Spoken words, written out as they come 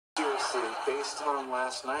Seriously, based on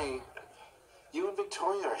last night, you and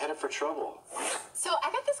Victoria are headed for trouble. So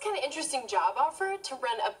I got this kind of interesting job offer to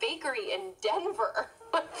run a bakery in Denver.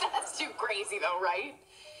 That's too crazy though, right?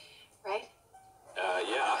 Right?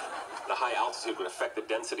 Yeah. The high altitude would affect the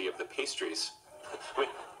density of the pastries. I mean,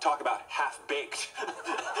 talk about half-baked.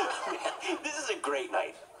 This is a great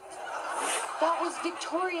night. That was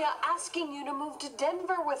Victoria asking you to move to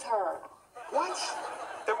Denver with her. What?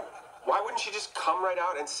 Then why wouldn't she just come right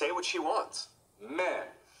out and say what she wants? Man,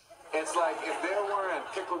 it's like if there weren't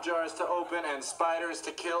pickle jars to open and spiders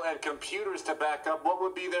to kill and computers to back up, what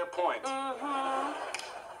would be their point?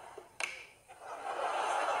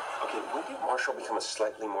 Okay, when did Marshall become a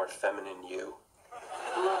slightly more feminine you?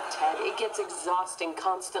 Look, Ted, it gets exhausting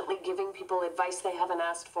constantly giving people advice they haven't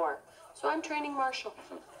asked for. So I'm training Marshall.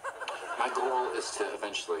 My goal is to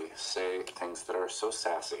eventually say things that are so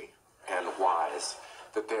sassy and wise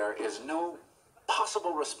that there is no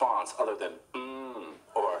possible response other than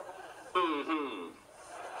or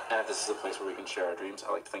And if this is a place where we can share our dreams,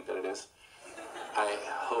 I like to think that it is. I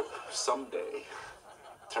hope someday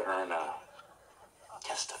to earn a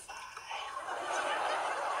testify.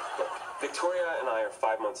 Look, Victoria and I are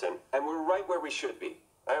 5 months in, and we're right where we should be.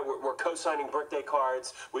 Right? We're co-signing birthday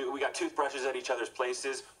cards. We got toothbrushes at each other's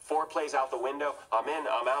places. Foreplays out the window. I'm in,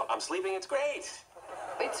 I'm out, I'm sleeping. It's great.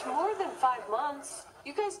 It's more than 5 months.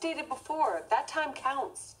 You guys dated before. That time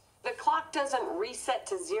counts. The clock doesn't reset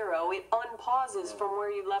to 0. It unpauses from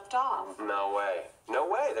where you left off. No way. No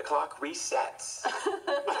way. The clock resets.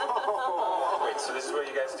 Wait, so this is what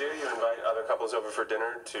you guys do? You invite other couples over for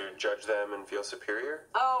dinner to judge them and feel superior?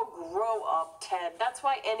 Oh, grow up, Ted. That's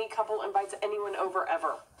why any couple invites anyone over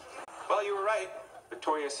ever. Well, you were right.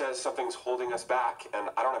 Victoria says something's holding us back, and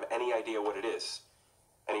I don't have any idea what it is.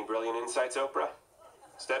 Any brilliant insights, Oprah?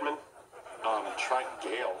 Stedman? Try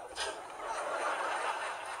Gail.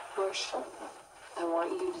 Marshall, I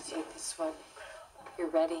want you to take this one. You're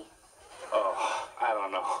ready. Oh, I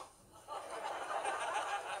don't know.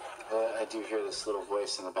 I do hear this little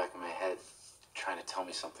voice in the back of my head trying to tell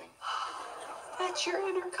me something. That's your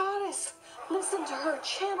inner goddess. Listen to her,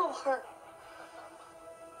 channel her.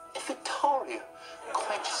 If Victoria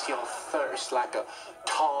quenches your thirst like a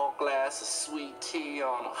tall glass of sweet tea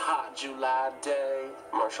on a hot July day.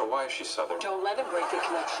 Marshall, why is she Southern? Don't let him break the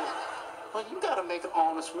connection. Well, you gotta make an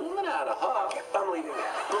honest woman out of her. I'm leaving.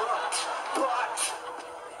 But,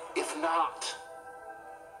 if not,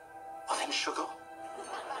 well then, sugar,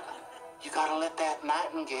 you gotta let that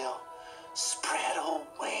nightingale spread her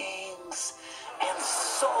wings and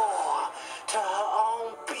soar to her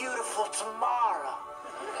own beautiful tomorrow.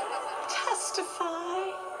 Testify.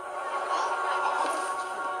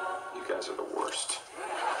 You guys are the worst.